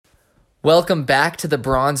Welcome back to the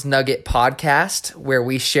Bronze Nugget Podcast, where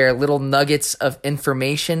we share little nuggets of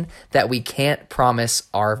information that we can't promise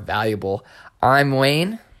are valuable. I'm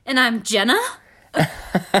Wayne. And I'm Jenna.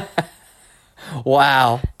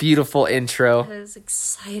 Wow, beautiful intro. I was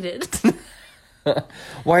excited.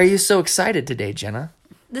 Why are you so excited today, Jenna?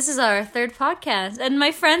 This is our third podcast, and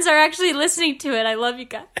my friends are actually listening to it. I love you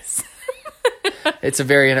guys. It's a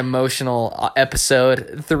very emotional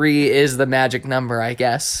episode. 3 is the magic number, I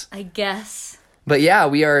guess. But yeah,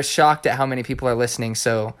 we are shocked at how many people are listening,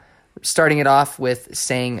 so starting it off with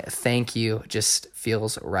saying thank you just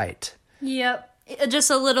feels right. Yep. Just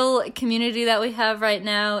a little community that we have right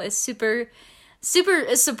now is super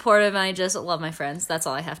supportive, and I just love my friends. That's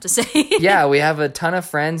all I have to say. Yeah, we have a ton of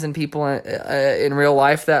friends and people in real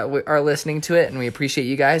life that are listening to it, and we appreciate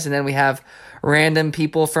you guys. And then we have random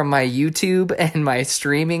people from my YouTube and my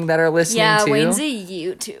streaming that are listening yeah, too. Wayne's a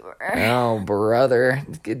YouTuber. Oh, brother.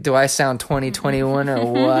 Do I sound 2021 or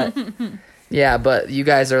what? Yeah, but you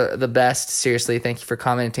guys are the best. Seriously, thank you for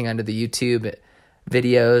commenting under the YouTube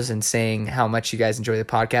videos and saying how much you guys enjoy the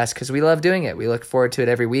podcast, because we love doing it. We look forward to it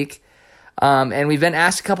every week. And we've been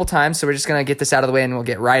asked a couple times, so we're just going to get this out of the way and we'll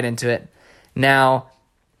get right into it. Now,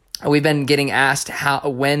 we've been getting asked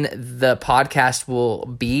when the podcast will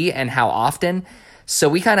be and how often. So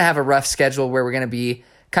we kind of have a rough schedule where we're going to be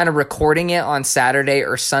kind of recording it on Saturday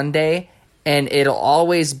or Sunday, and it'll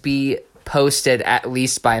always be posted at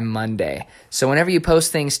least by Monday. So whenever you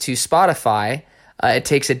post things to Spotify, it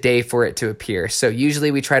takes a day for it to appear. So usually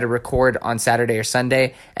we try to record on Saturday or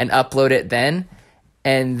Sunday and upload it then,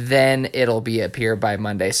 and then it'll appear by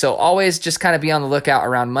Monday. So always just kind of be on the lookout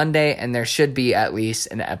around Monday, and there should be at least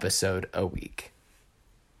an episode a week.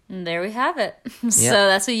 And there we have it. So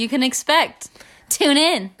that's what you can expect. Tune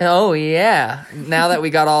in. Oh, yeah. Now that we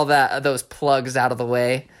got all those plugs out of the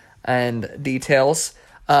way and details,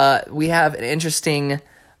 we have an interesting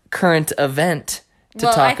current event to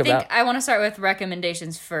talk about. I think I want to start with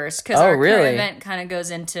recommendations first, because our current event kind of goes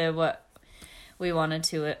into what we wanted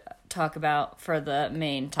to talk about for the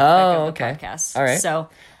main topic of the podcast. All right. So,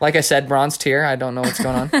 like I said, bronze tier. I don't know what's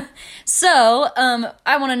going on. So,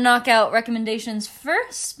 I want to knock out recommendations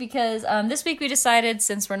first, because this week we decided,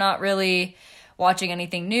 since we're not really watching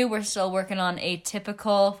anything new, we're still working on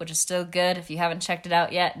Atypical, which is still good. If you haven't checked it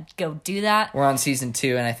out yet, go do that. We're on season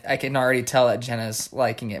 2, and I can already tell that Jenna's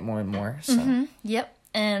liking it more and more. So. Mm-hmm. Yep.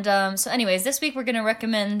 And so anyways, this week we're going to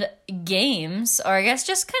recommend games, or I guess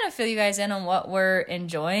just kind of fill you guys in on what we're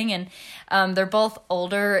enjoying. And they're both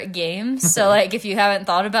older games, so like if you haven't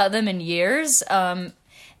thought about them in years,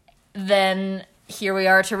 then here we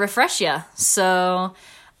are to refresh you. So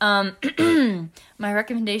my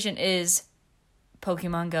recommendation is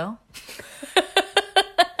Pokemon Go.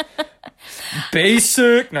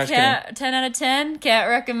 Basic. No, just kidding. 10 out of 10. Can't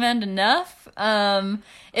recommend enough.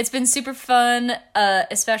 It's been super fun,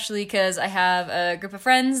 especially because I have a group of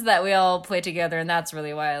friends that we all play together, and that's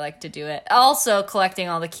really why I like to do it. Also, collecting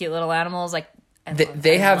all the cute little animals. Like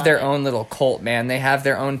they have their own little cult, man. They have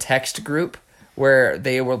their own text group where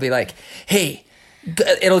they will be like, hey,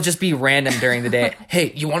 it'll just be random during the day.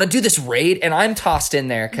 Hey, you want to do this raid? And I'm tossed in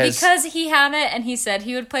there because he had it and he said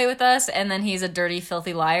he would play with us, and then he's a dirty,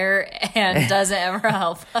 filthy liar and doesn't ever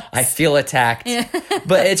help us. I feel attacked. Yeah.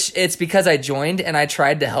 But it's because I joined and I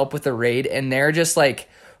tried to help with the raid, and they're just like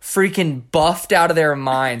freaking buffed out of their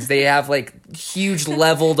minds. They have like huge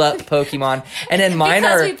leveled up Pokemon, and then mine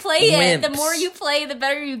because are we play wimps. It. The more you play, the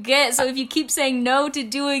better you get. So if you keep saying no to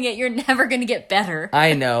doing it, you're never going to get better.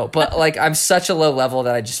 I know, but like I'm such a low level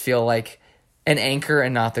that I just feel like an anchor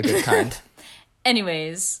and not the good kind.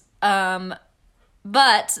 Anyways,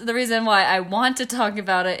 but the reason why I want to talk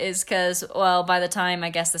about it is because, well, by the time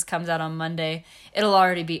I guess this comes out on Monday, it'll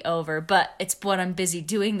already be over. But it's what I'm busy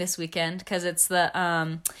doing this weekend, because it's the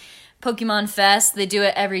Pokemon Fest. They do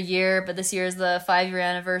it every year, but this year is the 5-year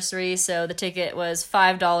anniversary, so the ticket was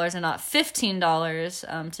 $5 and not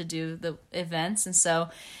 $15 to do the events. And so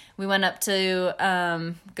we went up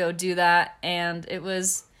to go do that, and it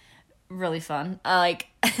was really fun.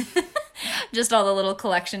 Just all the little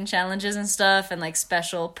collection challenges and stuff, and like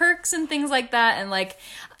special perks and things like that. And like,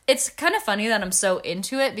 it's kind of funny that I'm so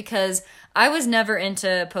into it, because I was never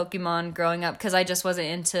into Pokemon growing up, because I just wasn't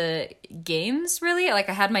into games really. Like,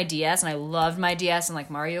 I had my DS and I loved my DS and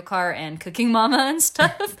like Mario Kart and Cooking Mama and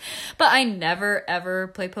stuff, but I never ever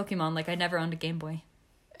played Pokemon. Like, I never owned a Game Boy.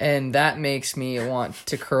 And that makes me want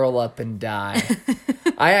to curl up and die.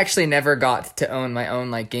 I actually never got to own my own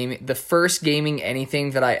like gaming. The first gaming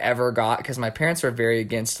anything that I ever got, because my parents were very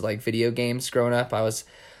against like video games growing up. I was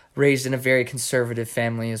raised in a very conservative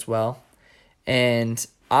family as well. And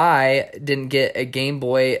I didn't get a Game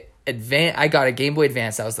Boy I got a Game Boy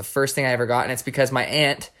Advance. That was the first thing I ever got, and it's because my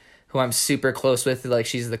aunt, who I'm super close with, like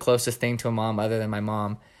she's the closest thing to a mom other than my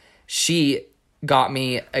mom, she got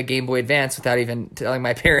me a Game Boy Advance without even telling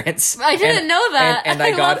my parents. I didn't know that. And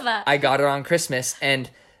I love that. I got it on Christmas, and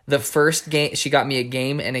the first game, she got me a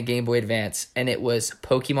game and a Game Boy Advance, and it was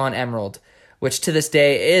Pokemon Emerald, which to this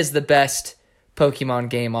day is the best Pokemon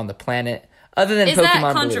game on the planet. Other than Is Pokemon that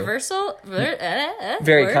Blue. controversial?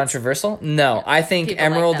 Very Words? controversial? No, I think People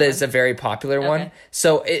like Emerald that is one. a very popular one. Okay.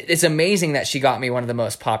 So it's amazing that she got me one of the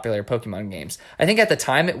most popular Pokemon games. I think at the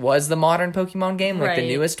time it was the modern Pokemon game, like the Right,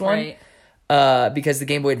 newest one. right. Because the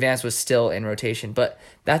Game Boy Advance was still in rotation. But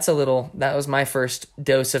that was my first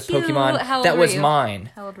dose of Cute. Pokemon. How old That were was you? mine.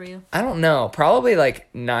 How old were you? I don't know. Probably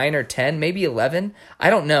like 9 or 10, maybe 11. I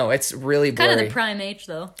don't know. It's really blurry. Kind of the prime age,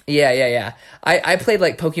 though. Yeah. I played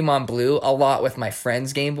like Pokemon Blue a lot with my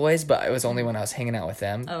friends' Game Boys, but it was only when I was hanging out with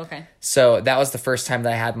them. Oh, okay. So that was the first time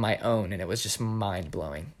that I had my own, and it was just mind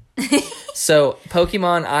blowing. So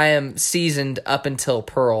Pokemon, I am seasoned up until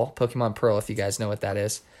Pearl, Pokemon Pearl, if you guys know what that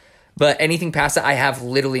is. But anything past that, I have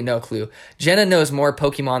literally no clue. Jenna knows more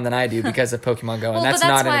Pokemon than I do because of Pokemon Go, and that's but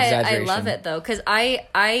not an why exaggeration. I love it though, because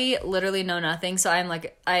I literally know nothing, so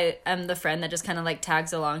I am the friend that just kind of like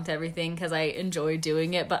tags along to everything because I enjoy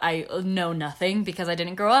doing it, but I know nothing because I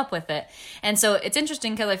didn't grow up with it. And so it's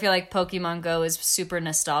interesting because I feel like Pokemon Go is super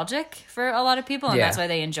nostalgic for a lot of people, and Yeah. that's why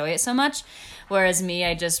they enjoy it so much. Whereas me,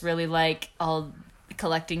 I just really like all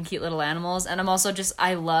collecting cute little animals, and I'm also just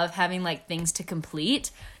I love having like things to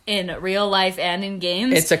complete in real life and in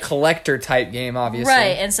games. It's a collector type game, obviously.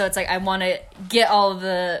 Right, and so it's like I want to get all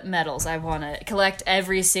the medals. I want to collect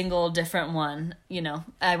every single different one. You know,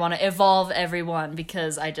 I want to evolve every one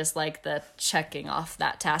because I just like the checking off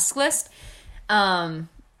that task list. And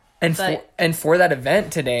But- for that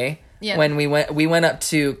event today, Yeah. when we went up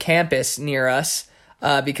to campus near us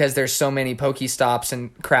because there's so many Pokestops and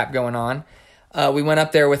crap going on. We went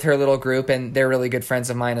up there with her little group, and they're really good friends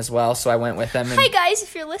of mine as well. So I went with them. And, Hi guys,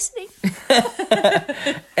 if you're listening.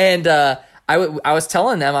 and I was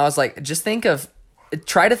telling them, I was like,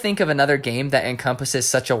 try to think of another game that encompasses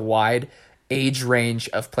such a wide age range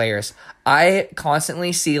of players. I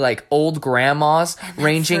constantly see like old grandmas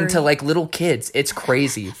ranging to furry. like little kids. It's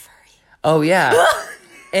crazy. Oh yeah.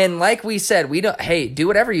 And like we said, do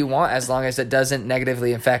whatever you want as long as it doesn't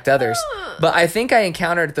negatively affect others. But I think I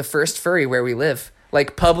encountered the first furry where we live.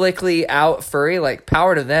 Like publicly out furry, like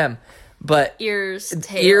power to them. But Ears,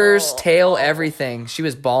 tail, everything. She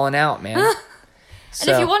was balling out, man. And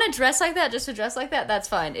if you want to dress like that, just to dress like that, that's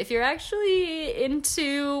fine. If you're actually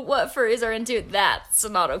into what furries are into, that's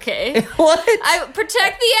not okay. What? I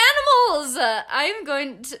protect the animals. I'm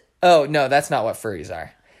going to. Oh, no, that's not what furries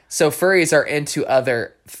are. So furries are into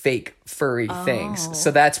other fake furry things.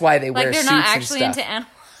 So that's why they wear Like they're suits not and actually stuff. into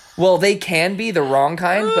animals. Well, they can be the wrong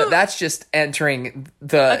kind, but that's just entering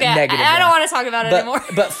the Okay, negative I don't one. want to talk about it anymore.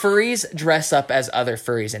 But furries dress up as other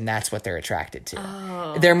furries, and that's what they're attracted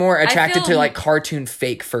to. They're more attracted feel- to like cartoon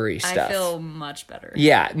fake furry stuff. I feel much better.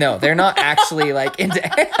 Yeah, no, they're not actually like into.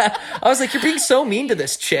 I was like, you're being so mean to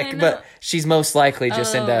this I chick, know. but she's most likely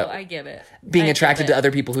just into I get it. being I get attracted it. to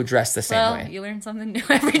other people who dress the same Well, way. you learn something new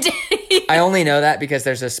every day. I only know that because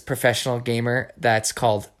there's this professional gamer that's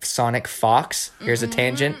called Sonic Fox. Here's a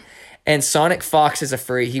tangent. And Sonic Fox is a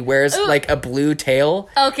furry. He wears like a blue tail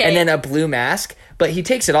Okay. and then a blue mask, but he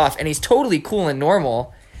takes it off and he's totally cool and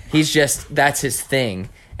normal. That's his thing.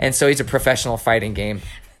 And so he's a professional fighting game.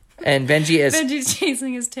 And Benji is Benji's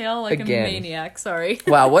chasing his tail like Again. a maniac. Sorry.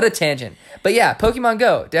 wow, what a tangent. But yeah, Pokemon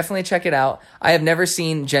Go. Definitely check it out. I have never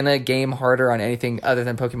seen Jenna game harder on anything other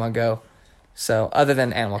than Pokemon Go. So, other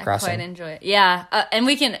than Animal Crossing. Quite enjoy it. Yeah, and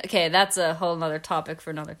we can. Okay, that's a whole nother topic for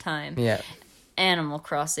another time. Yeah. Animal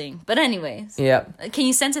Crossing. But anyways, Yeah. can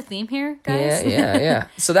you sense a theme here, guys? Yeah.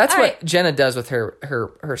 So that's All what right. Jenna does with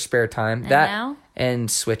her spare time. now? And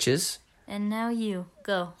switches. And now you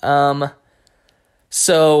go.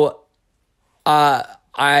 So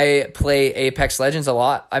I play Apex Legends a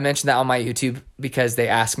lot. I mentioned that on my YouTube because they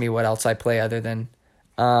asked me what else I play other than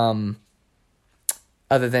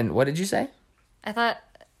what did you say? I thought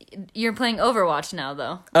you're playing Overwatch now,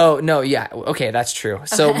 though. Oh, no, yeah. Okay, that's true.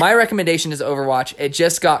 So my recommendation is Overwatch. It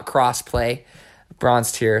just got crossplay.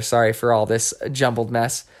 Bronze tier. Sorry for all this jumbled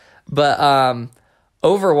mess. But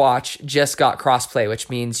Overwatch just got crossplay, which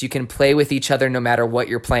means you can play with each other no matter what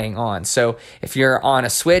you're playing on. So if you're on a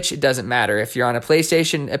Switch, it doesn't matter. If you're on a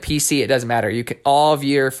PlayStation, a PC, it doesn't matter. All of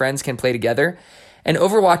your friends can play together. And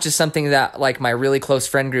Overwatch is something that like my really close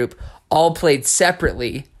friend group all played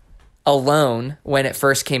separately alone when it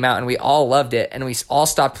first came out, and we all loved it, and we all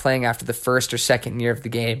stopped playing after the first or second year of the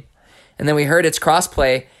game. And then we heard it's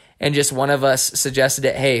crossplay, and just one of us suggested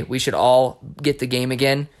it. Hey, we should all get the game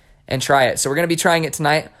again and try it. So we're going to be trying it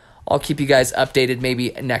tonight. I'll keep you guys updated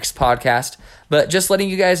maybe next podcast. But just letting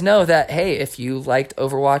you guys know that, hey, if you liked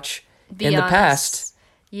Overwatch in the past.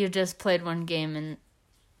 You just played one game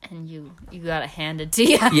and you got it handed to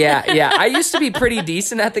you. Yeah. I used to be pretty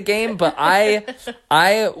decent at the game, but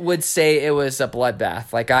I would say it was a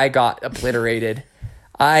bloodbath. Like, I got obliterated.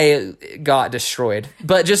 I got destroyed.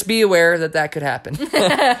 But just be aware that could happen.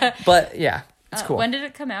 But yeah, it's cool. When did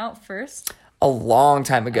it come out first? A long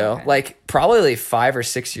time ago. Okay. Like, probably 5 or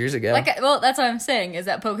 6 years ago. Well, that's what I'm saying, is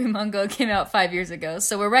that Pokemon Go came out 5 years ago.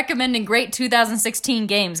 So we're recommending great 2016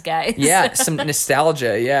 games, guys. Yeah, some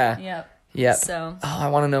nostalgia, yeah. Yep. So. Oh, I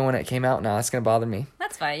want to know when it came out now. That's going to bother me.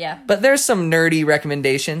 That's fine, yeah. But there's some nerdy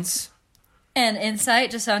recommendations. And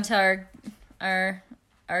insight just onto our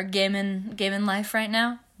gaming life right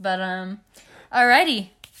now. But, alrighty.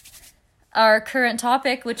 Our current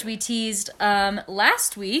topic, which we teased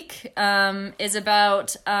last week, is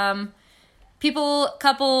about people,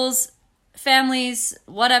 couples, families,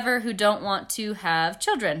 whatever, who don't want to have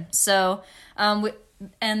children. So,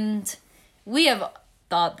 we have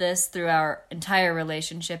thought this through our entire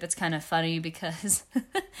relationship. It's kind of funny because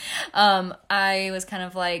I was kind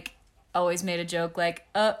of like, always made a joke like,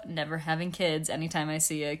 never having kids anytime I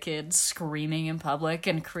see a kid screaming in public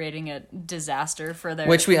and creating a disaster for their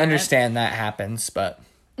Which we parent. understand that happens, but...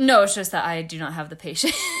 No, it's just that I do not have the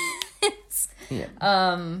patience. Yeah.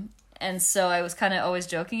 And so I was kind of always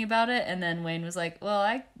joking about it, and then Wayne was like, well,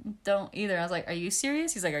 I don't either. I was like, are you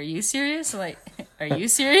serious? He's like, are you serious? I'm like, are you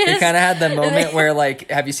serious? We kind of had the moment where, like,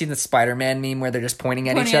 have you seen the Spider-Man meme where they're just pointing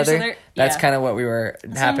at each other? That's kind of what we were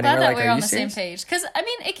happening. I'm glad we're that like, we're are on you the serious? same page. Because, I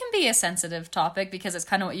mean, it can be a sensitive topic because it's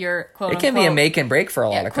kind of what you're, quote, It can be a make and break for a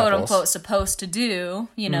lot of quote, couples. unquote, supposed to do,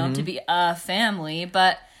 to be a family.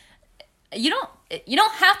 But you don't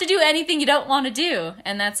have to do anything you don't want to do.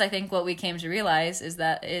 And that's, I think, what we came to realize is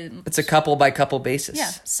that it's a couple by couple basis.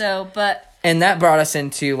 Yeah. So, but... And that brought us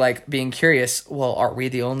into, like, being curious, well, are we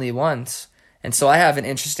the only ones? And so I have an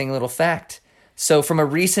interesting little fact. So from a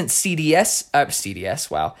recent CDC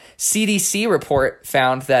report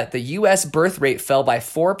found that the U.S. birth rate fell by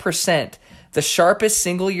 4%, the sharpest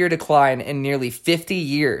single-year decline in nearly 50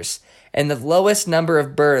 years, and the lowest number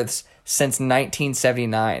of births since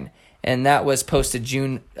 1979. And that was posted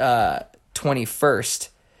June 21st,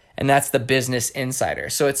 and that's the Business Insider.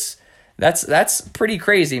 So that's pretty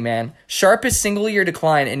crazy, man. Sharpest single-year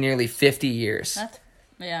decline in nearly 50 years. That's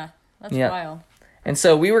wild. And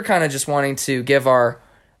so we were kind of just wanting to give our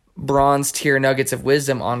bronze tier nuggets of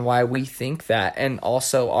wisdom on why we think that, and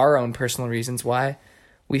also our own personal reasons why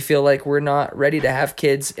we feel like we're not ready to have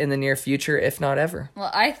kids in the near future, if not ever. Well,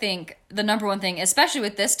 I think the number one thing, especially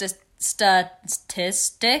with this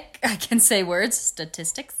statistic, I can say words,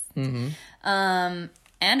 statistics. Mm-hmm.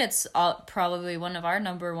 And it's probably one of our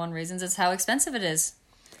number one reasons is how expensive it is.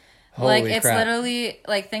 Holy it's crap. Literally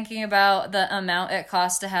like thinking about the amount it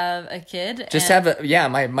costs to have a kid.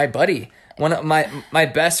 My buddy, one of my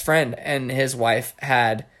best friend and his wife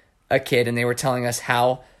had a kid, and they were telling us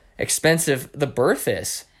how expensive the birth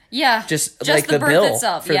is. Yeah, just like the birth bill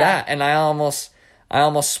itself, for that, and I almost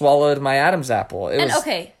swallowed my Adam's apple.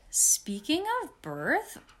 Okay, speaking of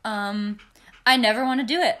birth, I never want to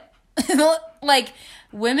do it. Like,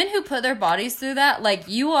 women who put their bodies through that, like,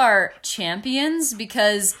 you are champions,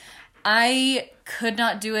 because I could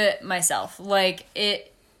not do it myself. Like,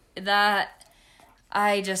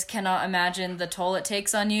 I just cannot imagine the toll it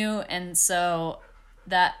takes on you, and so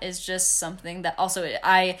that is just something that also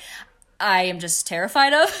I am just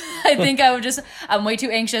terrified of. I think I'm way too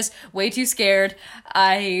anxious, way too scared.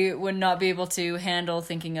 I would not be able to handle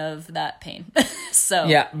thinking of that pain. So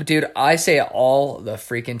yeah, but dude, I say it all the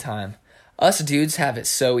freaking time. Us dudes have it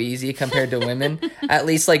so easy compared to women, at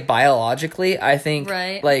least like biologically. I think,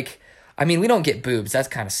 right? Like, I mean, we don't get boobs. That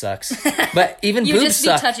kind of sucks. But even you boobs just be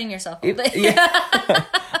suck. touching yourself all day. Yeah,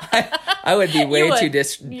 I would be way too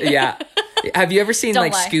Yeah. Have you ever seen Don't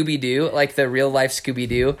like lie. Scooby-Doo, like the real life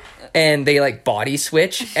Scooby-Doo, and they like body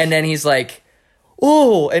switch, and then he's like,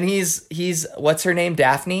 oh, and he's what's her name,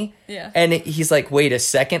 Daphne? Yeah. And he's like, wait a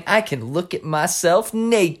second, I can look at myself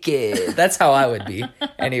naked. That's how I would be.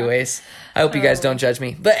 Anyways, I hope you guys don't judge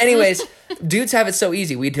me. But anyways, dudes have it so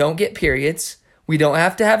easy. We don't get periods. We don't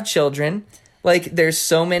have to have children. Like, there's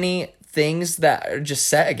so many things that are just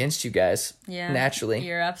set against you guys. Yeah, naturally.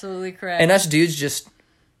 You're absolutely correct. And us dudes just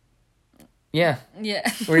Yeah.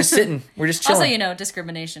 Yeah. We're just sitting. We're just chilling. Also,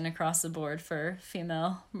 discrimination across the board for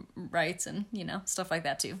female rights and, stuff like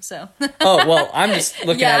that too. So. Oh, well, I'm just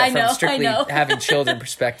looking Yeah, at I it know, from strictly I know. having children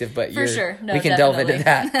perspective, but For sure. No, we can delve into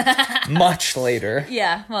definitely. that much later.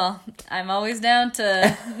 Yeah, well, I'm always down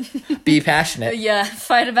to, Be passionate.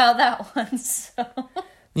 fight about that one, so.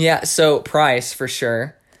 Yeah, so price for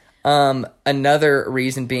sure. Another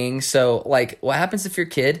reason being, so like what happens if your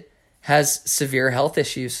kid has severe health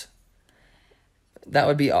issues? That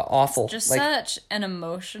would be awful. Just like, such an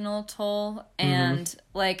emotional toll. And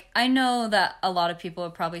I know that a lot of people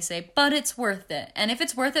would probably say, but it's worth it. And if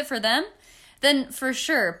it's worth it for them, then for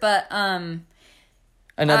sure. But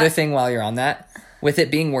another thing while you're on that, with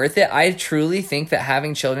it being worth it, I truly think that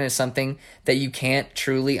having children is something that you can't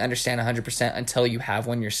truly understand 100% until you have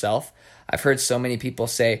one yourself. I've heard so many people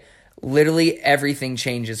say literally everything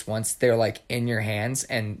changes once they're like in your hands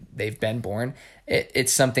and they've been born.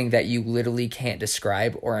 It's something that you literally can't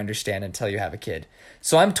describe or understand until you have a kid.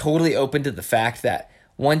 So I'm totally open to the fact that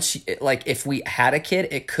once, if we had a kid,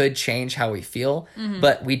 it could change how we feel,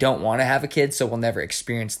 but we don't want to have a kid, so we'll never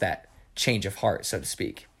experience that change of heart, so to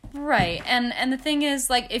speak. right. And the thing is,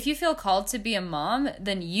 if you feel called to be a mom,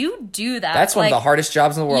 then you do that. That's one of the hardest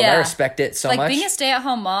jobs in the world. yeah. I respect it so much. Being a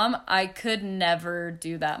stay-at-home mom, I could never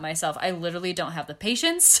do that myself. I literally don't have the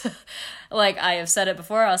patience. I have said it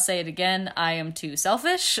before, I'll say it again. I am too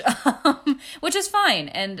selfish, which is fine.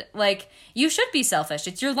 And you should be selfish.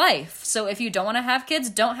 It's your life. So if you don't want to have kids,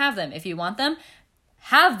 don't have them. If you want them,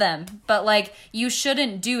 have them. But you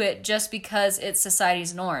shouldn't do it just because it's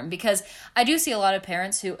society's norm, because I do see a lot of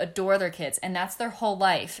parents who adore their kids and that's their whole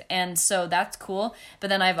life, and so that's cool. But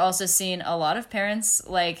then I've also seen a lot of parents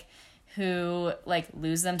who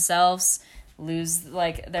lose themselves, lose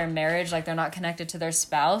their marriage, they're not connected to their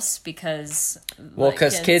spouse because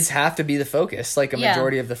kids have to be the focus, a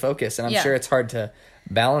majority of the focus, and I'm sure it's hard to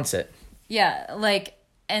balance it.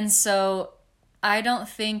 And so I don't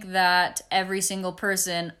think that every single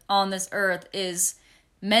person on this earth is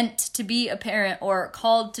meant to be a parent or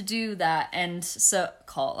called to do that. And so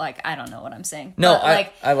I don't know what I'm saying. No,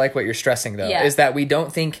 but, I like what you're stressing though, is that we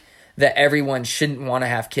don't think that everyone shouldn't want to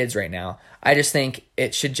have kids right now. I just think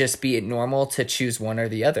it should just be normal to choose one or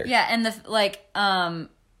the other. Yeah. And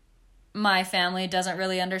my family doesn't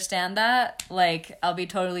really understand that. I'll be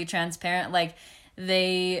totally transparent.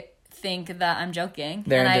 They think that I'm joking,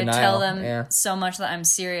 They're and in I denial. tell them so much that I'm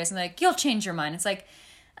serious, and you'll change your mind. It's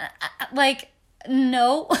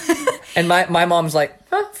no. And my mom's like,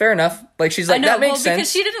 fair enough. She's like, that makes sense.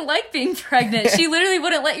 Because she didn't like being pregnant. She literally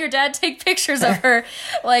wouldn't let your dad take pictures of her.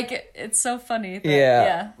 It's so funny.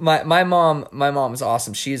 Yeah. My mom's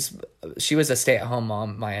awesome. She was a stay-at-home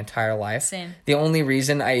mom my entire life. Same. The only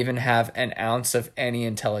reason I even have an ounce of any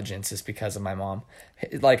intelligence is because of my mom.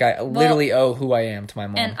 I literally owe who I am to my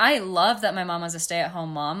mom. And I love that my mom was a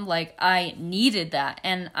stay-at-home mom. I needed that.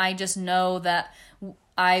 And I just know that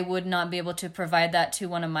I would not be able to provide that to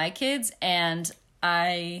one of my kids, and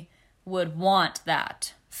I would want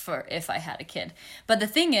that for if I had a kid. But the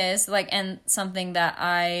thing is, and something that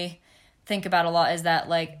I think about a lot is that,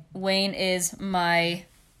 Wayne is my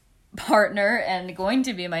partner and going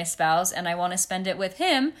to be my spouse, and I want to spend it with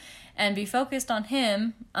him and be focused on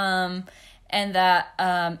him. And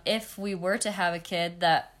that if we were to have a kid,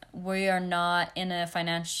 that we are not in a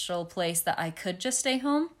financial place that I could just stay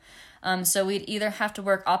home. So we'd either have to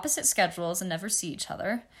work opposite schedules and never see each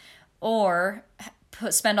other, or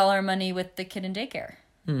spend all our money with the kid in daycare.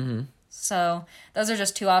 Mm-hmm. So those are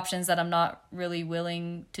just two options that I'm not really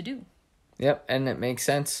willing to do. Yep, and it makes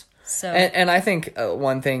sense. So and I think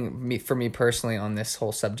one thing for me personally on this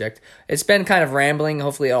whole subject, it's been kind of rambling.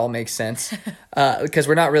 Hopefully it all makes sense because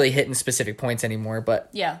we're not really hitting specific points anymore. But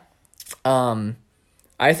yeah,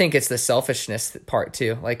 I think it's the selfishness part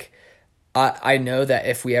too. I know that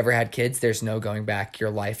if we ever had kids, there's no going back.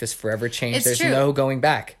 Your life is forever changed. There's true. no going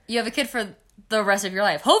back. You have a kid for the rest of your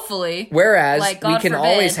life, hopefully. Whereas we God can forbid.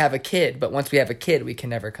 always have a kid, but once we have a kid, we can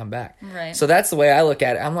never come back. Right. So that's the way I look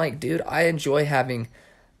at it. I'm like, dude, I enjoy having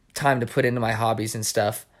time to put into my hobbies and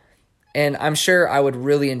stuff. And I'm sure I would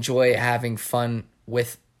really enjoy having fun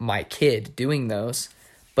with my kid doing those.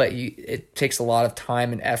 But it takes a lot of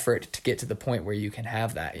time and effort to get to the point where you can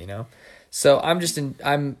have that, So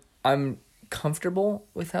I'm comfortable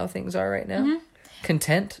with how things are right now. Mm-hmm.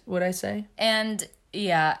 Content, would I say? And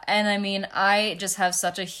yeah, and I mean, I just have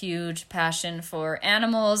such a huge passion for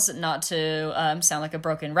animals, not to sound like a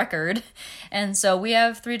broken record. And so we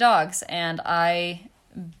have 3 dogs, and I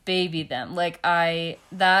baby them.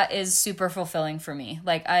 That is super fulfilling for me.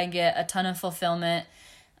 I get a ton of fulfillment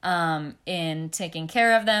in taking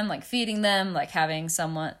care of them, like feeding them, like having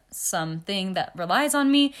something that relies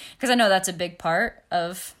on me, because I know that's a big part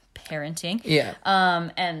of parenting. Yeah.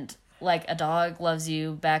 And like a dog loves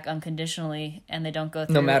you back unconditionally, and they don't go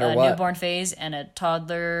through No matter a what. newborn phase and a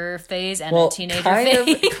toddler phase and a teenager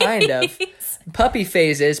phase. Kind of. Puppy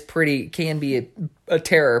phase can be a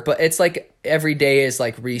terror, but it's like every day is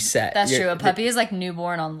like reset. That's true. A puppy is like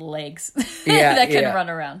newborn on legs Yeah, that can yeah. run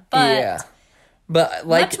around. But Yeah. But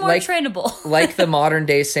like much more trainable. like the modern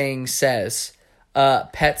day saying says,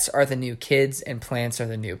 pets are the new kids and plants are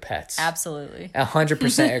the new pets. Absolutely.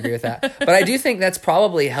 100% agree with that. But I do think that's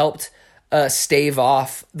probably helped stave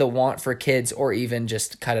off the want for kids, or even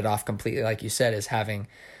just cut it off completely, like you said, is having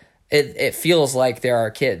it feels like there are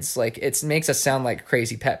kids. Like, it makes us sound like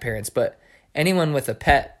crazy pet parents, but anyone with a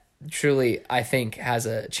pet truly, I think, has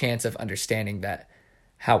a chance of understanding that,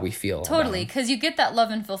 how we feel. Totally, because you get that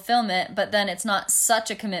love and fulfillment, but then it's not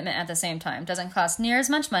such a commitment at the same time. Doesn't cost near as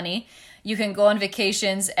much money. You can go on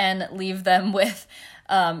vacations and leave them with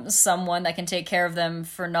someone that can take care of them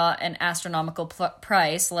for not an astronomical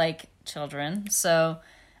price, like children. So,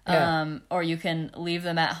 or you can leave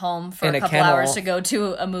them at home for In a a couple kennel. hours to go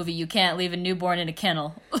to a movie. You can't leave a newborn in a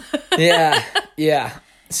kennel. Yeah.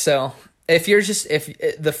 So if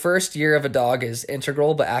the first year of a dog is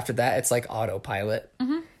integral, but after that it's like autopilot.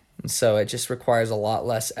 Mm-hmm. And so it just requires a lot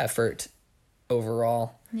less effort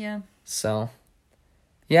overall. Yeah. So,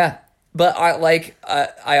 yeah. But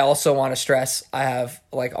I also want to stress, I have,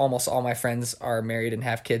 like, almost all my friends are married and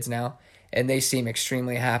have kids now, and they seem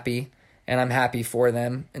extremely happy, and I'm happy for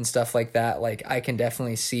them and stuff like that. Like, I can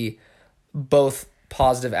definitely see both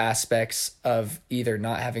positive aspects of either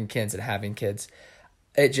not having kids and having kids.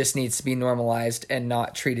 It just needs to be normalized and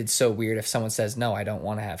not treated so weird if someone says, no, I don't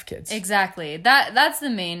want to have kids. Exactly. That's the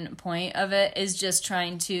main point of it, is just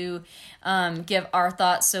trying to give our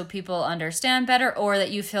thoughts so people understand better, or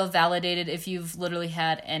that you feel validated if you've literally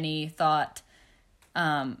had any thought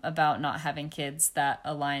about not having kids that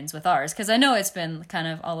aligns with ours. Because I know it's been kind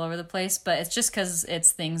of all over the place, but it's just because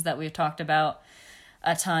it's things that we've talked about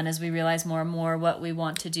a ton as we realize more and more what we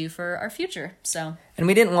want to do for our future. So, and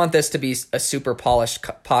we didn't want this to be a super polished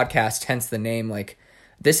podcast, hence the name. Like,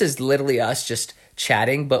 this is literally us just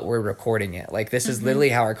chatting, but we're recording it. Like, this is literally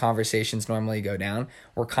how our conversations normally go down.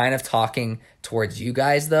 We're kind of talking towards you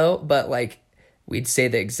guys, though, but, like, we'd say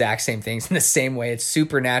the exact same things in the same way. It's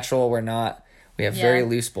super natural. We have very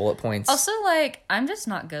loose bullet points. Also, like, I'm just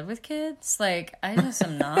not good with kids. Like, I just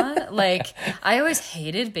am not. Like, I always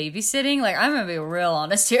hated babysitting. Like, I'm gonna be real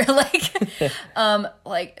honest here.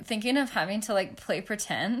 Like, thinking of having to, like, play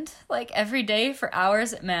pretend, like, every day for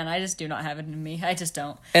hours. Man, I just do not have it in me. I just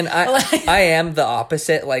don't. And I am the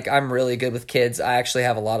opposite. Like, I'm really good with kids. I actually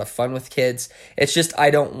have a lot of fun with kids. It's just I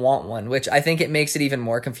don't want one, which I think it makes it even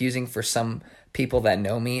more confusing for some people that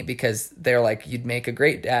know me, because they're like, you'd make a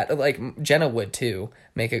great dad. Like, Jenna would too.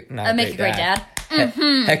 Make a great dad.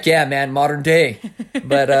 Mm-hmm. Heck yeah, man, modern day.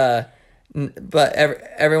 But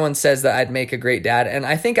everyone says that I'd make a great dad, and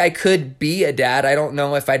I think I could be a dad. I don't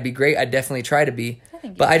know if I'd be great. I'd definitely try to be,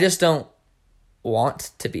 but I just don't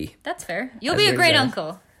want to be. That's fair. You'll be a great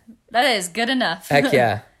uncle. That is good enough. Heck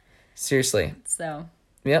yeah. Seriously. So.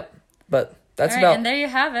 Yep. But that's all right, and there you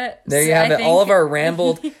have it. There you have it. All of our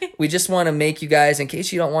rambled. We just want to make you guys, in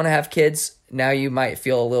case you don't want to have kids, now you might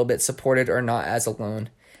feel a little bit supported or not as alone.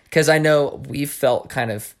 Because I know we've felt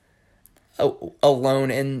kind of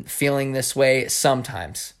alone in feeling this way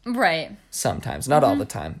sometimes. Right. Sometimes. Not all the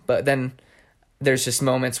time. But then there's just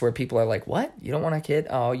moments where people are like, what? You don't want a kid?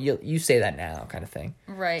 Oh, you say that now, kind of thing.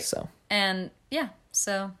 Right. So. And, yeah.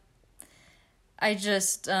 So, I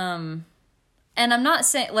just... And I'm not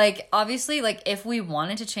saying, like, obviously, like, if we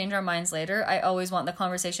wanted to change our minds later, I always want the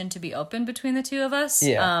conversation to be open between the two of us.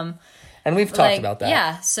 Yeah. And we've talked about that.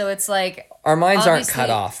 Yeah. So it's like... Our minds aren't cut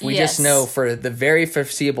off. We yes. just know for the very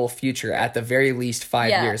foreseeable future, at the very least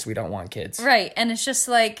 5 years, we don't want kids. Right. And it's just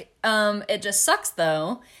like, it just sucks,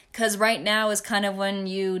 though, because right now is kind of when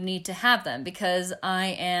you need to have them, because I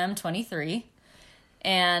am 23.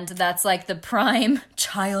 And that's like the prime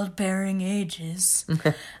childbearing ages.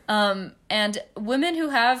 And women who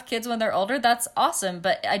have kids when they're older, that's awesome.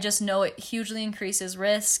 But I just know it hugely increases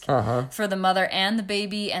risk for the mother and the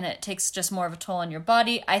baby. And it takes just more of a toll on your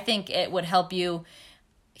body. I think it would help you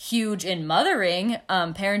huge in mothering,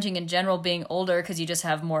 parenting in general, being older, because you just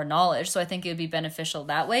have more knowledge. So I think it would be beneficial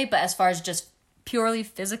that way. But as far as just purely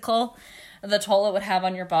physical, the toll it would have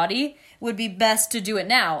on your body, would be best to do it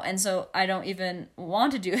now. And so I don't even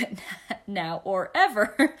want to do it now or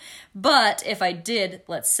ever. But if I did,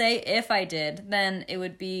 let's say if I did, then it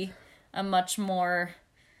would be a much more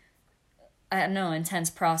intense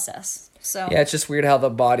process. So Yeah, it's just weird how the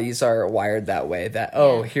bodies are wired that way. That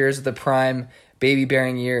here's the prime baby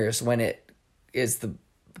bearing years when it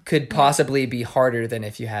could possibly be harder than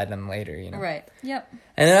if you had them later, you know. Right. Yep.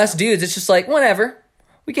 And then us dudes, it's just like whatever.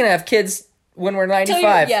 We can have kids when we're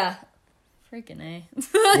 95. Yeah. Freaking A.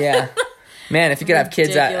 Yeah. Man, if you could have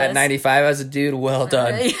kids at Ridiculous. 95 as a dude, well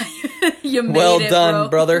done. You made Well it, done, bro.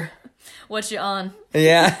 brother. What you on?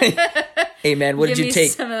 Yeah. Hey, man, what Give did me you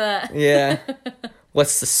take? some of that. Yeah.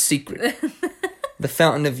 What's the secret? The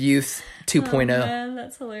Fountain of Youth 2.0. Man,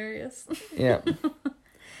 that's hilarious. Yeah.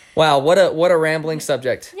 Wow, what a rambling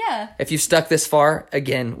subject. Yeah. If you've stuck this far,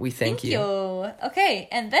 again, we thank you. Okay,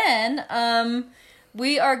 and then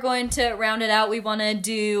we are going to round it out. We want to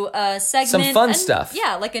do a segment. Some fun stuff.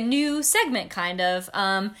 Yeah, like a new segment, kind of.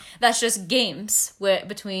 That's just games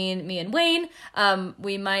between me and Wayne.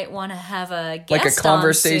 We might want to have a guest Like a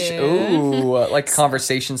conversation. on soon. Ooh, like a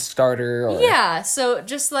conversation starter. Or Yeah, so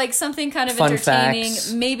just like something kind of Fun entertaining,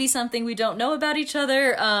 facts. maybe something we don't know about each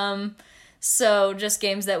other. So just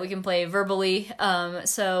games that we can play verbally.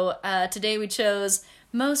 So today we chose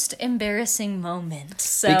most embarrassing moment.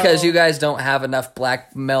 So Because you guys don't have enough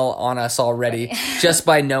blackmail on us already, just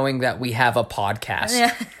by knowing that we have a podcast.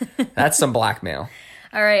 Yeah. That's some blackmail.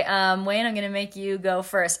 All right, Wayne, I'm going to make you go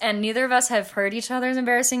first. And neither of us have heard each other's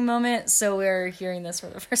embarrassing moment, so we're hearing this for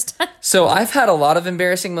the first time. So I've had a lot of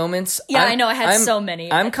embarrassing moments. Yeah, I know. I had so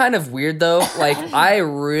many. I'm kind of weird though. Like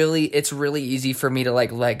it's really easy for me to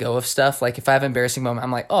like let go of stuff. Like if I have an embarrassing moment,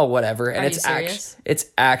 I'm like, oh, whatever. And Are it's you serious? it's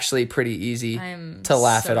actually pretty easy I'm to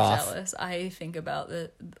laugh so it off. jealous. I think about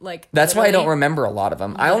it like That's why I don't literally- remember a lot of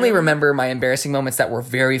them. I only remember my embarrassing moments that were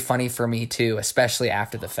very funny for me too, especially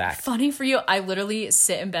after the fact. Funny for you, I literally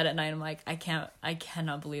sit in bed at night. I'm like, I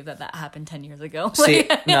cannot believe that happened 10 years ago. See,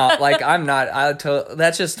 no, like I'm not.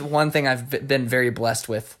 That's just one thing I've been very blessed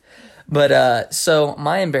with. But so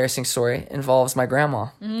my embarrassing story involves my grandma.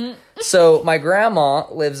 So my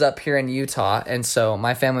grandma lives up here in Utah, and so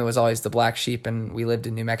my family was always the black sheep, and we lived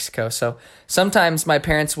in New Mexico. So sometimes my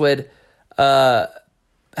parents would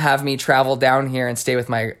have me travel down here and stay with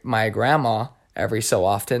my grandma every so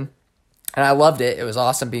often, and I loved it. It was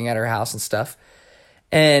awesome being at her house and stuff.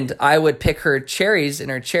 And I would pick her cherries in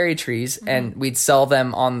her cherry trees, and we'd sell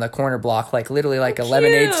them on the corner block, like literally like a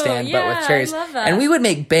lemonade stand, but Yeah, with cherries. I love that. And we would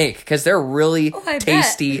make bank because they're really I bet.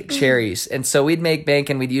 tasty cherries. And so we'd make bank,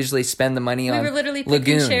 and we'd usually spend the money we on were literally picking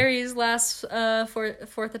Lagoon. cherries last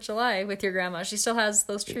 4th of July with your grandma. She still has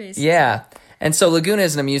those trees. Yeah, and so Lagoon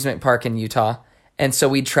is an amusement park in Utah, and so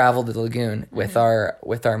we'd travel to the Lagoon with our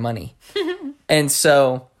money, and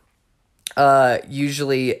so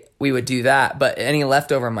usually we would do that, but any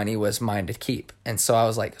leftover money was mine to keep. And so I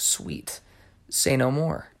was like, sweet, say no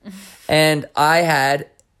more. And I had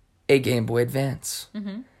a Game Boy Advance.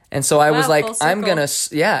 And so I was like, full I'm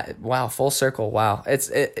circle. gonna, full circle. Wow.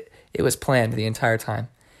 It was planned the entire time.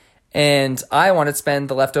 And I wanted to spend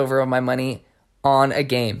the leftover of my money on a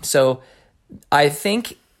game. So I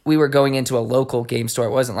think we were going into a local game store.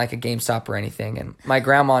 It wasn't like a GameStop or anything. And my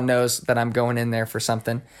grandma knows that I'm going in there for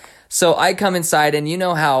something. So I come inside, and you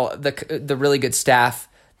know how the really good staff,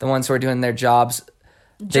 the ones who are doing their jobs,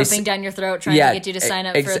 Jumping down your throat, trying to get you to sign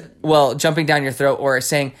up for... jumping down your throat or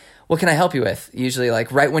saying, what can I help you with? Usually like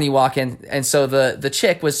right when you walk in. And so the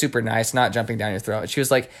chick was super nice, not jumping down your throat. She was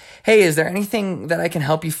like, hey, is there anything that I can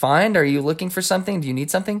help you find? Are you looking for something? Do you need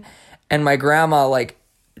something? And my grandma, like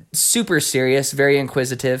super serious, very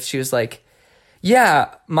inquisitive. She was like,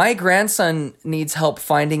 yeah, my grandson needs help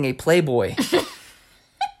finding a Playboy.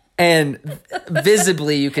 And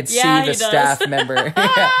visibly, you could see Yeah, the he does. staff member.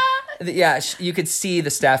 You could see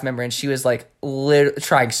the staff member, and she was like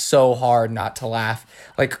trying so hard not to laugh,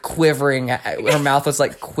 like quivering. Her mouth was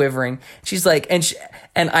like quivering. She's like, and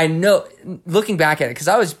I know, looking back at it, because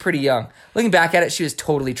I was pretty young. Looking back at it, she was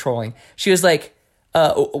totally trolling. She was like,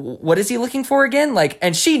 "What is he looking for again?" Like,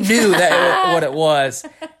 and she knew that what it was.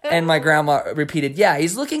 And my grandma repeated, "Yeah,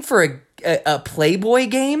 he's looking for a Playboy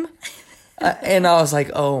game." And I was like,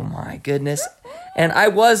 oh my goodness. And I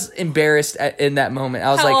was embarrassed in that moment. I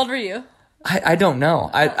was How old were you? I don't know.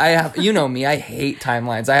 I have, you know me, I hate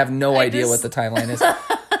timelines. I have no idea what the timeline is.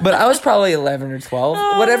 But I was probably 11 or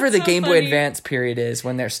 12, whatever the that's so Game Boy funny. Advance period is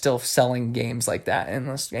when they're still selling games like that in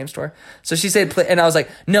this game store. So she said, and I was like,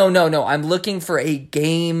 no, I'm looking for a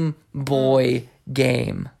Game Boy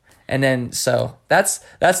game. And then, so that's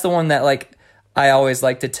the one that like, I always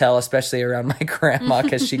like to tell, especially around my grandma,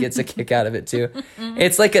 because she gets a kick out of it too.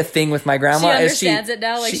 It's like a thing with my grandma. She understands it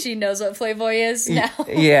now, like she knows what Playboy is now.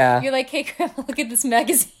 Yeah. You're like, hey, grandma, look at this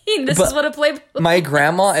magazine. This is what a Playboy My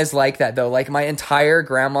grandma is like that, though. Like, my entire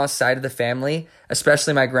grandma's side of the family,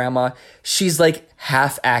 especially my grandma, she's like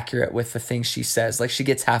half accurate with the things she says. Like, she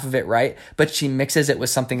gets half of it right, but she mixes it with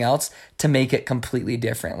something else to make it completely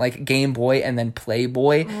different. Like Game Boy and then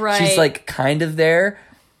Playboy. Right. She's like kind of there,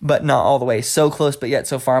 but not all the way. So close, but yet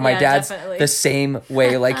so far. My dad's definitely. the same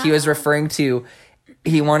way. Like, he was referring to,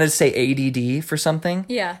 he wanted to say ADD for something.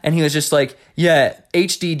 Yeah. And he was just like, yeah,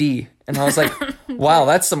 HDD. And I was like, wow,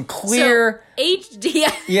 that's some clear... So, HD.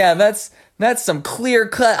 Yeah, that's some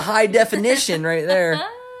clear-cut high definition right there.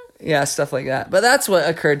 Yeah, stuff like that. But that's what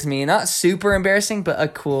occurred to me. Not super embarrassing, but a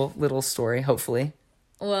cool little story, hopefully.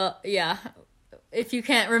 Well, yeah. If you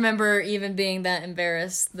can't remember even being that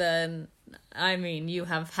embarrassed, then... I mean, you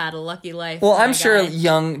have had a lucky life. Well, I'm sure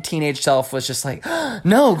young teenage self was just like,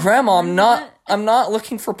 no, Grandma, I'm not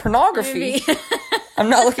looking for pornography. I'm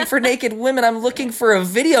not looking for naked women. I'm looking for a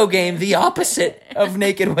video game, the opposite of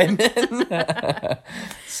naked women.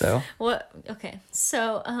 So. What? Okay.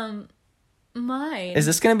 So, mine. Is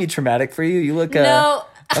this going to be traumatic for you? You look, No.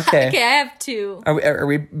 Okay. Okay, I have two. Are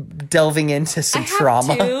we delving into some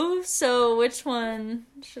trauma? I have two, so which one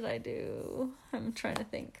should I do? I'm trying to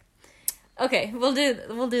think. Okay, we'll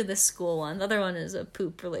do this school one. The other one is a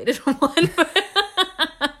poop related one.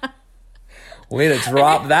 Way to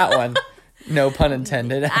drop that one. No pun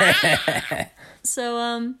intended. So,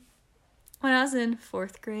 when I was in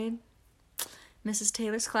 4th grade, Mrs.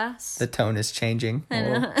 Taylor's class. The tone is changing. I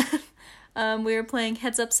know. We were playing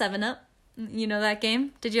Heads Up 7 Up. You know that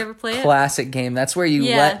game? Did you ever play it? Classic game. That's where you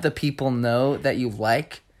let the people know that you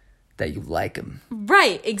like them.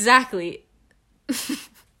 Right, exactly.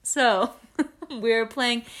 So, we were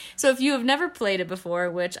playing. So, if you have never played it before,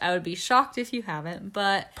 which I would be shocked if you haven't,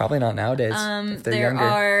 but probably not nowadays. If they're there younger.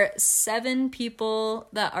 are 7 people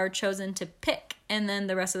that are chosen to pick, and then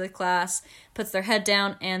the rest of the class puts their head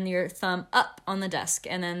down and your thumb up on the desk,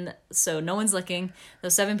 and then so no one's looking.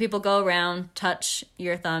 Those 7 people go around, touch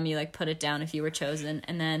your thumb, you like put it down if you were chosen,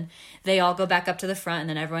 and then they all go back up to the front, and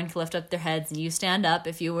then everyone can lift up their heads, and you stand up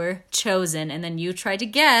if you were chosen, and then you try to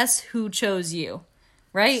guess who chose you.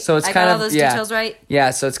 Right? So it's I kind got of all those details right? Yeah,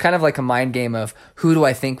 so it's kind of like a mind game of who do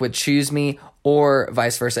I think would choose me, or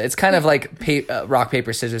vice versa. It's kind of like rock,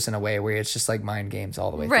 paper, scissors in a way, where it's just like mind games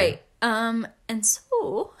all the way through. Right. And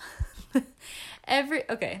so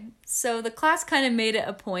so the class kind of made it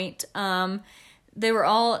a point. They were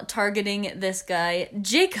all targeting this guy,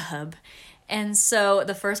 Jacob. And so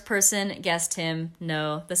the first person guessed him,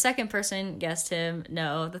 no. The second person guessed him,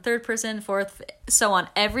 no. The third person, fourth, so on.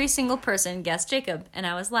 Every single person guessed Jacob, and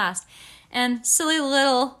I was last. And silly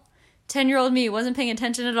little 10-year-old me wasn't paying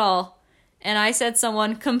attention at all. And I said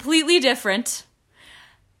someone completely different.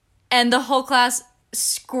 And the whole class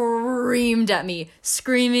screamed at me,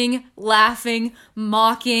 screaming, laughing,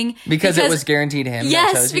 mocking. Because it was guaranteed him.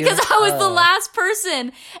 Yes, that chose you? because I was the last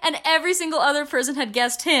person, and every single other person had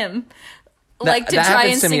guessed him. Like to try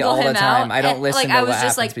and single him out. I don't listen to what happens before. I was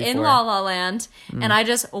just like in La La Land, and I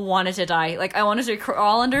just wanted to die. Like I wanted to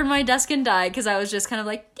crawl under my desk and die because I was just kind of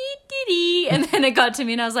like dee dee dee, and then it got to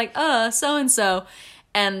me, and I was like, so and so,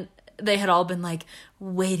 and they had all been like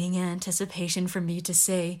waiting in anticipation for me to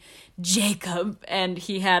say Jacob, and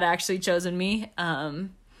he had actually chosen me.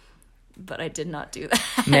 But I did not do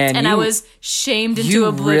that. Man, and I was shamed into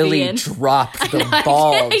oblivion. You really dropped the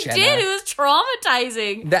ball, I Jenna. did. It was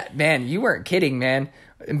traumatizing. That, man, you weren't kidding, man.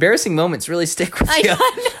 Embarrassing moments really stick with you.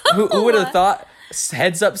 I know. Who would have thought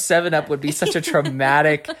Heads Up 7 Up would be such a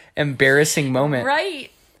traumatic, embarrassing moment?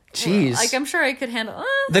 Right. Jeez. Like, I'm sure I could handle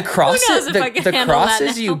the crosses, who knows if I could the handle that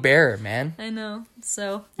crosses now. you bear, man. I know.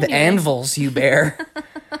 So, The anvils you bear.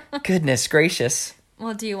 Goodness gracious.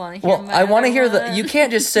 Well, do you want to hear Well, I want to hear one? you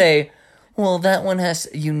can't just say, well, that one has,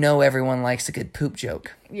 everyone likes a good poop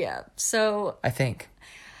joke. Yeah. So, I think.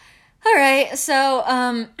 all right. So,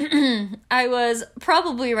 I was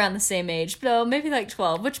probably around the same age, but maybe like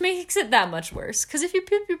 12, which makes it that much worse. Because if you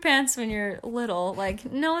poop your pants when you're little,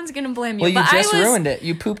 like, no one's going to blame you. Well, but you just ruined it.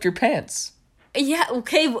 You pooped your pants. Yeah,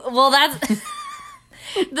 okay. Well, that's...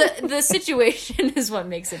 The situation is what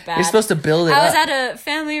makes it bad. You're supposed to build it I was up. at a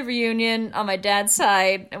family reunion on my dad's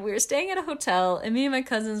side, and we were staying at a hotel, and me and my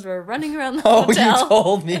cousins were running around the hotel. You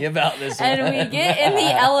told me about this and one. we get in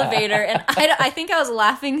the elevator, and I think I was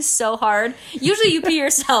laughing so hard. Usually you pee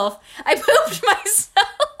yourself. I pooped myself.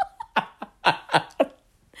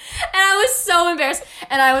 And I was so embarrassed.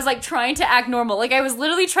 and I was like trying to act normal. Like I was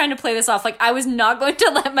literally trying to play this off. Like I was not going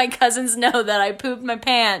to let my cousins know that I pooped my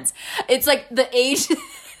pants. It's like the age is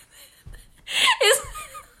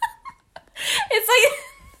it's like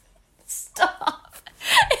stop.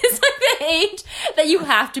 It's like the age that you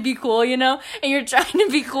have to be cool, you know, and you're trying to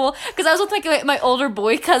be cool. Because I was with like my older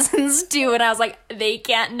boy cousins too, and I was like, they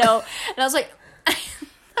can't know, and I was like,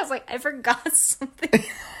 I forgot something.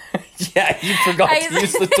 Yeah, you forgot to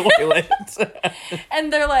use the toilet.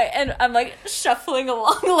 And they're like, and I'm like shuffling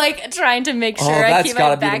along, like trying to make sure I keep that's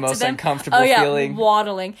my back to them. gotta be the most uncomfortable feeling.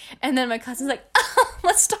 Waddling. And then my cousin's like, oh,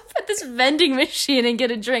 let's stop at this vending machine and get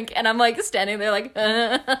a drink. And I'm like standing there like,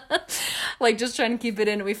 like just trying to keep it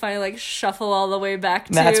in. We finally like shuffle all the way back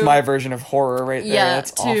to. That's my version of horror right there. Yeah,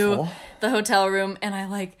 That's to awful. the hotel room, and I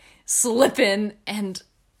like slip in, and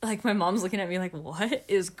like my mom's looking at me like, what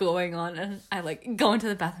is going on? And I like go into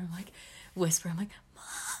the bathroom, like whisper, I'm like,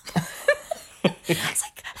 Mom. I was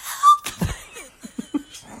like, help.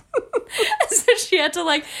 So she had to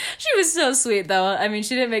like, she was so sweet though. I mean,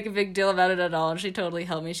 she didn't make a big deal about it at all, and she totally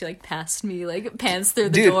helped me. She like passed me like pants through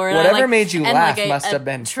the door. And Whatever I, like, made you and, laugh like, must have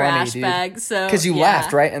been funny, dude. Bag, so because you yeah.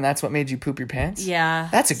 laughed, right? And that's what made you poop your pants? Yeah.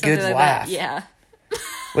 That's a something good like laugh. that. Yeah.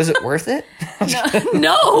 Was it worth it?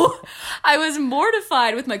 No, I was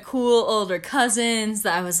mortified with my cool older cousins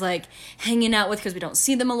that I was like hanging out with because we don't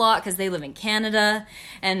see them a lot because they live in Canada,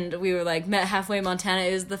 and we were like met halfway in Montana.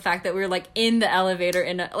 It was the fact that we were like in the elevator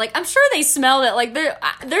and like I'm sure they smelled it. Like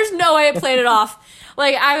there's no way I played it off.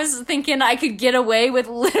 Like I was thinking I could get away with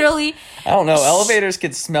literally. I don't know. Elevators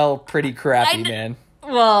could smell pretty crappy, man.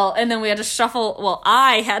 Well, and then we had to shuffle. Well,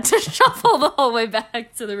 I had to shuffle the whole way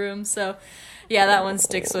back to the room. So. Yeah, that one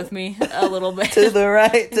sticks with me a little bit. To the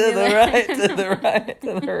right, to the right, to the right,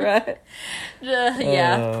 to the right.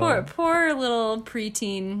 Yeah, poor little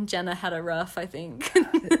preteen Jenna had a rough, I think.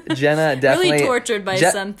 Jenna definitely really tortured by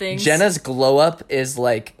some things. Jenna's glow up is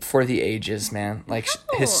like for the ages, man. Like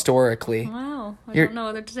historically. Wow, I don't know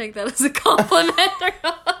whether to take that as a compliment or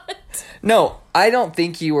not. No, I don't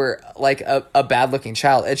think you were like a bad looking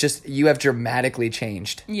child. It's just you have dramatically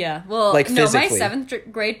changed. Yeah, well, like, no, my physically.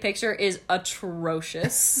 7th grade picture is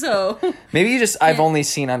atrocious. So maybe I've only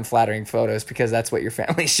seen unflattering photos because that's what your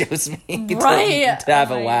family shows me right to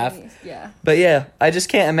have a laugh. Yeah, but yeah, I just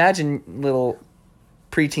can't imagine little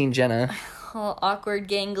preteen Jenna. Little awkward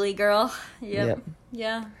gangly girl. Yep.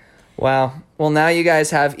 Yeah. Wow. Well, now you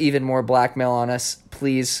guys have even more blackmail on us.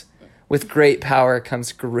 Please. With great power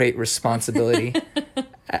comes great responsibility.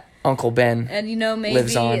 Uncle Ben and maybe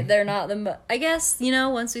lives on. They're not I guess,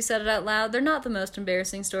 once we said it out loud, they're not the most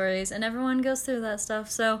embarrassing stories, and everyone goes through that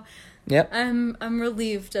stuff. So yep. I'm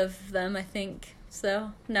relieved of them, I think.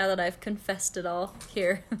 So now that I've confessed it all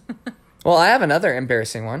here. Well, I have another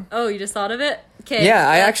embarrassing one. Oh, you just thought of it? Okay. Yeah,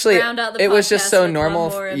 I actually round out the it was just podcast so with normal.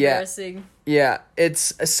 One more embarrassing. Yeah,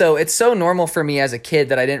 it's so normal for me as a kid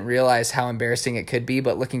that I didn't realize how embarrassing it could be,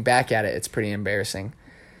 but looking back at it, it's pretty embarrassing.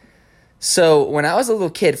 So when I was a little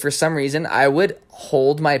kid, for some reason, I would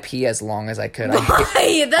hold my pee as long as I could.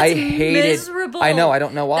 Why? That's miserable. I know, I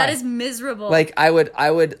don't know why. That is miserable. Like I would,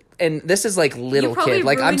 and this is like little kid.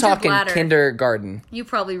 Like I'm talking kindergarten. You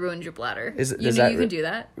probably ruined your bladder. You can do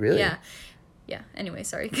that? Really? Yeah. Yeah. Anyway,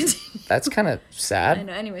 sorry. Continue. That's kind of sad. I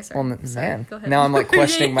know. Anyway, sorry. Well, sorry. man, Go ahead. now I'm like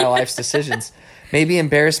questioning my life's decisions. Maybe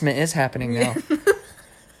embarrassment is happening now.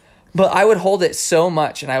 But I would hold it so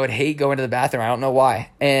much, and I would hate going to the bathroom. I don't know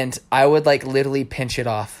why. And I would like literally pinch it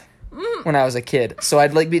off when I was a kid. So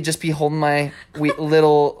I'd like just be holding my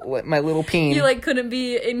little peen. You like couldn't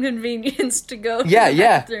be inconvenienced to go. Yeah, to the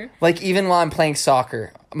yeah. bathroom. Like even while I'm playing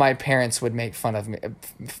soccer, my parents would make fun of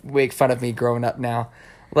me growing up now.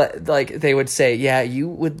 Like they would say, "Yeah, you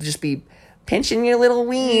would just be pinching your little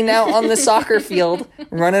ween out on the soccer field,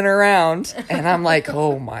 running around." And I'm like,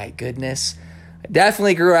 "Oh my goodness." I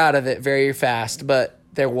definitely grew out of it very fast, but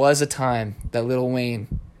there was a time that little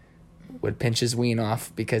Wayne would pinch his ween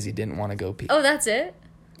off because he didn't want to go pee. Oh, that's it?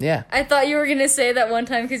 Yeah. I thought you were going to say that one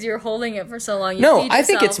time because you were holding it for so long. No, I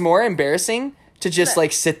think it's more embarrassing to just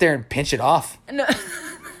like sit there and pinch it off. No.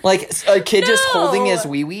 Like a kid just holding his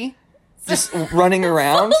wee-wee, just running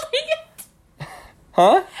around.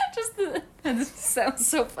 Huh? That sounds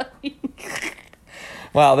so funny.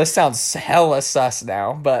 Wow, this sounds hella sus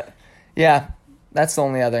now, but yeah, that's the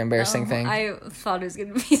only other embarrassing thing. I thought it was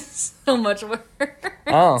going to be so much worse.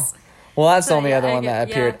 Oh. Well, that's the only yeah, other one that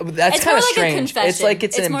appeared. That's kind of strange. It's like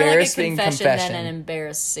it's an embarrassing more like a confession than an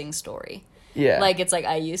embarrassing story. Yeah. Like it's like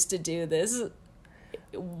I used to do this.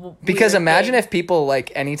 Because imagine if people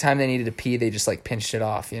like anytime they needed to pee, they just like pinched it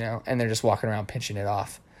off, and they're just walking around pinching it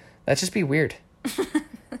off. That'd just be weird.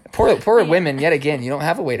 Poor women, yet again, you don't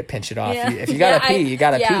have a way to pinch it off. Yeah. If you gotta pee, you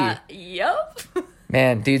gotta pee. Yep.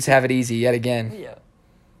 Man, dudes have it easy yet again. Yep.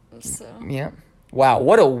 So. Yeah. Wow,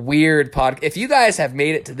 what a weird podcast. If you guys have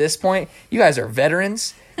made it to this point, you guys are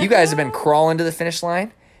veterans. You guys have been crawling to the finish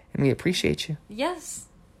line, and we appreciate you. Yes.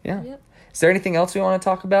 Yeah. Yep. Is there anything else we want to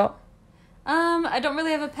talk about? I don't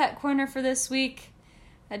really have a pet corner for this week.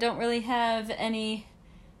 I don't really have any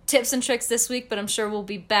tips and tricks this week, but I'm sure we'll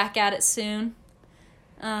be back at it soon.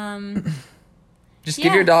 Just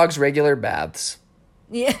give your dogs regular baths.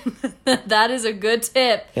 Yeah, that is a good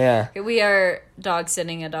tip. Yeah. We are dog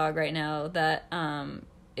sitting a dog right now that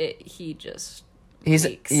he just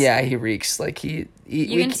reeks. Yeah, he reeks. Like we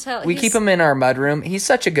can keep him in our mudroom. He's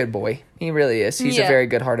such a good boy. He really is. He's a Yeah. very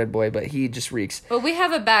good-hearted boy, but he just reeks. But we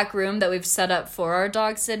have a back room that we've set up for our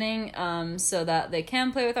dog sitting, so that they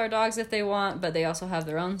can play with our dogs if they want, but they also have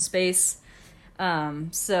their own space.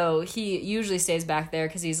 So he usually stays back there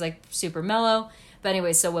because he's like super mellow. But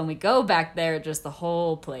anyway, so when we go back there, just the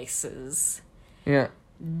whole place is Yeah.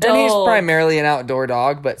 dull. And he's primarily an outdoor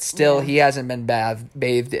dog, but still he hasn't been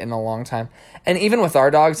bathed in a long time. And even with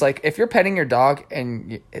our dogs, like if you're petting your dog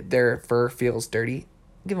and their fur feels dirty,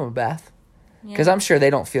 give them a bath. Because I'm sure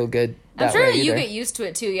they don't feel good that I'm sure way you either. get used to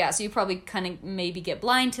it too, yeah. So you probably kind of maybe get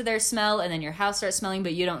blind to their smell, and then your house starts smelling,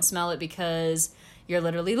 but you don't smell it because you're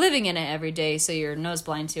literally living in it every day, so you're nose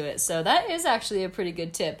blind to it. So that is actually a pretty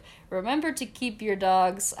good tip. Remember to keep your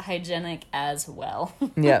dogs hygienic as well.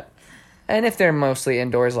 Yeah. And if they're mostly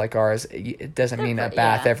indoors like ours, it doesn't mean a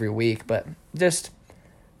bath every week, but just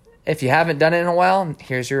if you haven't done it in a while,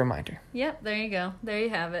 here's your reminder. Yep, there you go. There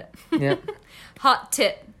you have it. Yep. Hot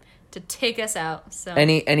tip to take us out. So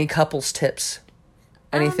Any couples tips?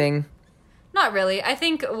 Anything? not really. I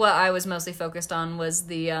think what I was mostly focused on was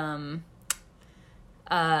the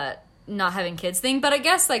not having kids thing, but I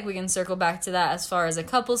guess like we can circle back to that as far as a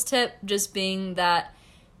couples tip, just being that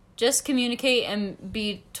just communicate and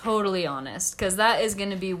be totally honest, because that is going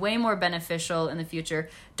to be way more beneficial in the future.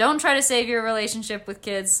 Don't try to save your relationship with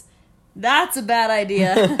kids. That's a bad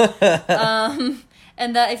idea.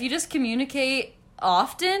 And that if you just communicate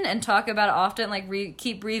often and talk about it often, like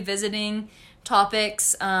keep revisiting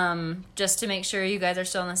topics, just to make sure you guys are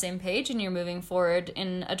still on the same page and you're moving forward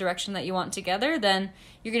in a direction that you want together, then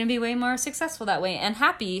you're going to be way more successful that way and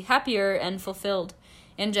happier and fulfilled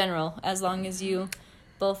in general, as long as you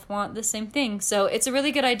both want the same thing. So it's a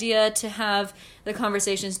really good idea to have the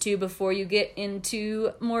conversations too before you get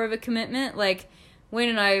into more of a commitment. Like Wayne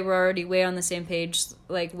and I were already way on the same page,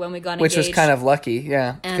 like when we got engaged. Which was kind of lucky,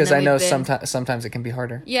 yeah. And Because then I know we've been- sometimes it can be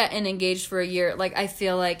harder. Yeah, and engaged for a year. Like, I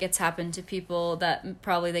feel like it's happened to people that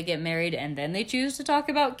probably they get married and then they choose to talk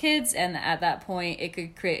about kids, and at that point it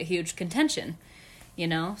could create a huge contention, you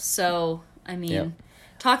know? So, I mean, Yep.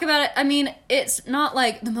 talk about it. I mean, it's not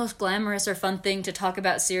like the most glamorous or fun thing to talk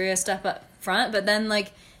about serious stuff up front, but then,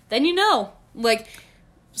 like, then you know. Like,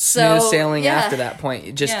 so... Smooth sailing yeah. after that point.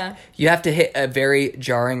 You have to hit a very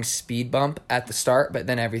jarring speed bump at the start, but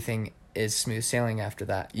then everything is smooth sailing after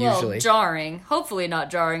that, usually. Well, jarring. Hopefully not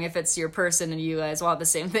jarring if it's your person and you guys want the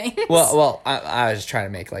same thing. Well, I was trying to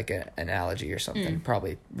make like an analogy or something.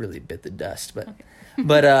 Probably really bit the dust,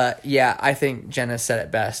 but yeah, I think Jenna said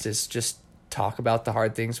it best: is just talk about the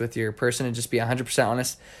hard things with your person and just be 100%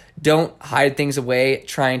 honest. Don't hide things away,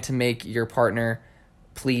 trying to make your partner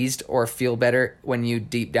pleased or feel better when you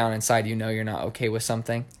deep down inside you know you're not okay with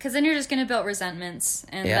something. Because then you're just going to build resentments,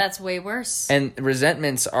 and Yeah. that's way worse. And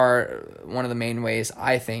resentments are one of the main ways,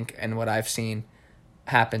 I think, and what I've seen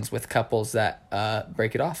happens with couples that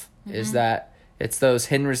break it off, is that it's those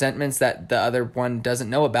hidden resentments that the other one doesn't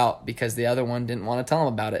know about because the other one didn't want to tell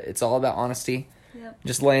them about it. It's all about honesty. Yep.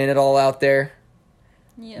 Just laying it all out there.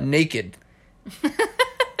 Yep. Naked.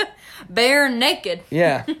 Bare naked.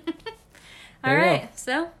 Yeah. All There you right,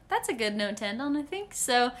 so that's a good note to end on, I think.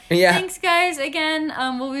 So Yeah. thanks, guys. Again,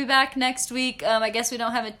 we'll be back next week. I guess we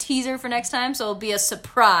don't have a teaser for next time, so it'll be a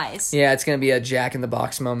surprise. Yeah, it's going to be a Jack in the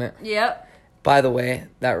Box moment. Yep. By the way,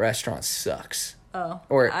 that restaurant sucks. Oh,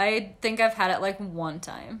 Or- I think I've had it like one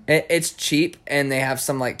time. It's cheap and they have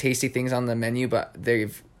some like tasty things on the menu, but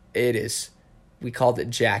we called it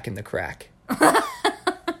Jack in the Crack.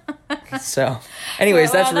 So,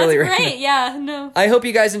 anyways, that's really great. Yeah, no. I hope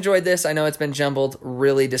you guys enjoyed this. I know it's been jumbled,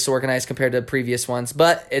 really disorganized compared to previous ones,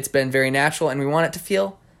 but it's been very natural and we want it to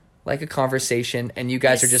feel like a conversation and you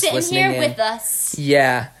guys are just sitting listening here in. with us.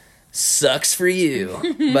 Yeah. Sucks for you.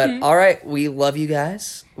 But all right, we love you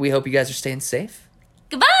guys. We hope you guys are staying safe.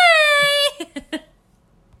 Goodbye.